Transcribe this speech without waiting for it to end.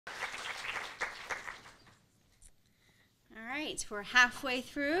right, we're halfway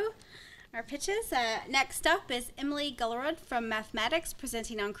through our pitches. Next up is Emily Gullerud from Mathematics,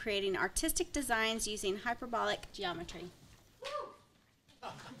 presenting on creating artistic designs using hyperbolic geometry.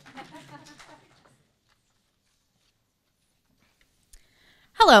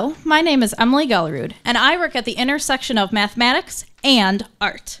 Hello, my name is Emily Gullerud, and I work at the intersection of mathematics and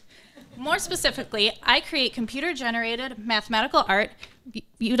art. More specifically, I create computer-generated mathematical art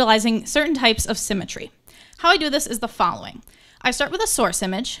utilizing certain types of symmetry. How I do this is the following. I start with a source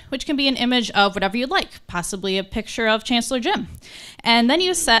image, which can be an image of whatever you'd like, possibly a picture of Chancellor Jim. And then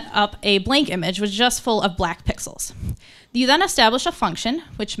you set up a blank image, which is just full of black pixels. You then establish a function,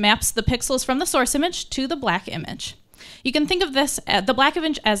 which maps the pixels from the source image to the black image. You can think of this, the black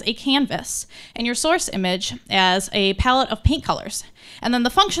image, as a canvas, and your source image as a palette of paint colors. And then the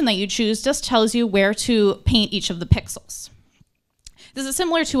function that you choose just tells you where to paint each of the pixels. This is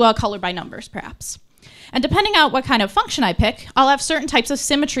similar to a color by numbers, perhaps. And depending on what kind of function I pick, I'll have certain types of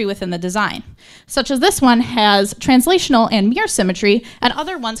symmetry within the design, such as this one has translational and mirror symmetry, and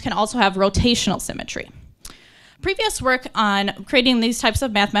other ones can also have rotational symmetry. Previous work on creating these types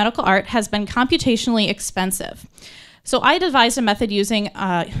of mathematical art has been computationally expensive. So I devised a method using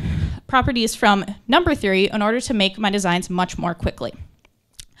properties from number theory in order to make my designs much more quickly.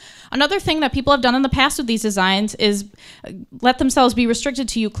 Another thing that people have done in the past with these designs is let themselves be restricted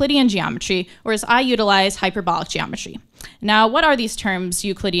to Euclidean geometry, whereas I utilize hyperbolic geometry. Now, what are these terms,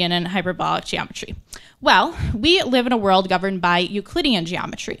 Euclidean and hyperbolic geometry? Well, we live in a world governed by Euclidean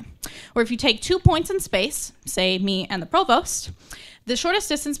geometry, where if you take 2 points in space, say me and the provost, the shortest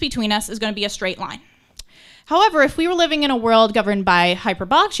distance between us is going to be a straight line. However, if we were living in a world governed by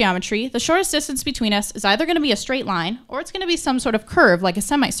hyperbolic geometry, the shortest distance between us is either going to be a straight line or it's going to be some sort of curve like a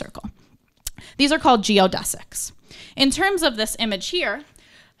semicircle. These are called geodesics. In terms of this image here,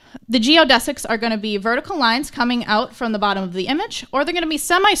 the geodesics are going to be vertical lines coming out from the bottom of the image, or they're going to be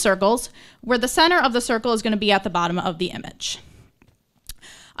semicircles where the center of the circle is going to be at the bottom of the image.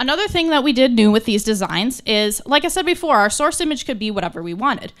 Another thing that we did new with these designs is, like I said before, our source image could be whatever we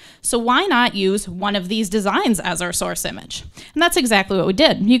wanted. So why not use one of these designs as our source image? And that's exactly what we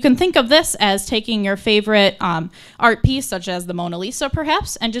did. You can think of this as taking your favorite art piece, such as the Mona Lisa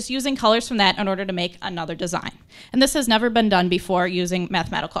perhaps, and just using colors from that in order to make another design. And this has never been done before using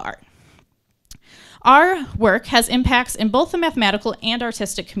mathematical art. Our work has impacts in both the mathematical and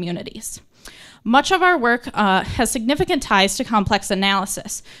artistic communities. Much of our work has significant ties to complex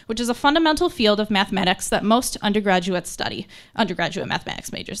analysis, which is a fundamental field of mathematics that most undergraduates study, undergraduate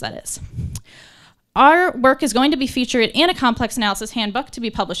mathematics majors, that is. Our work is going to be featured in a complex analysis handbook to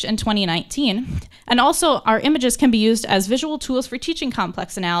be published in 2019, and also our images can be used as visual tools for teaching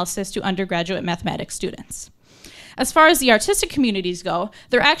complex analysis to undergraduate mathematics students. As far as the artistic communities go,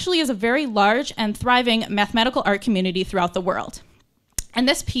 there actually is a very large and thriving mathematical art community throughout the world. And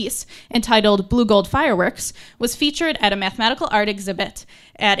this piece, entitled Blue Gold Fireworks, was featured at a mathematical art exhibit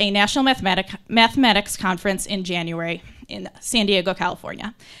at a National Mathematics Conference in January in San Diego,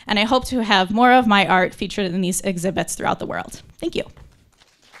 California. And I hope to have more of my art featured in these exhibits throughout the world. Thank you. So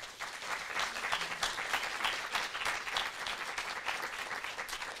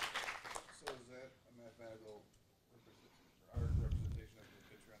is that a mathematical art representation of the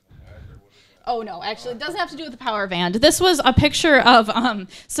picture on the back, or what is that? Oh no, actually it doesn't have to do with the power band. This was a picture of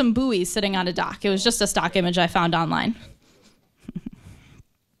some buoys sitting on a dock. It was just a stock image I found online.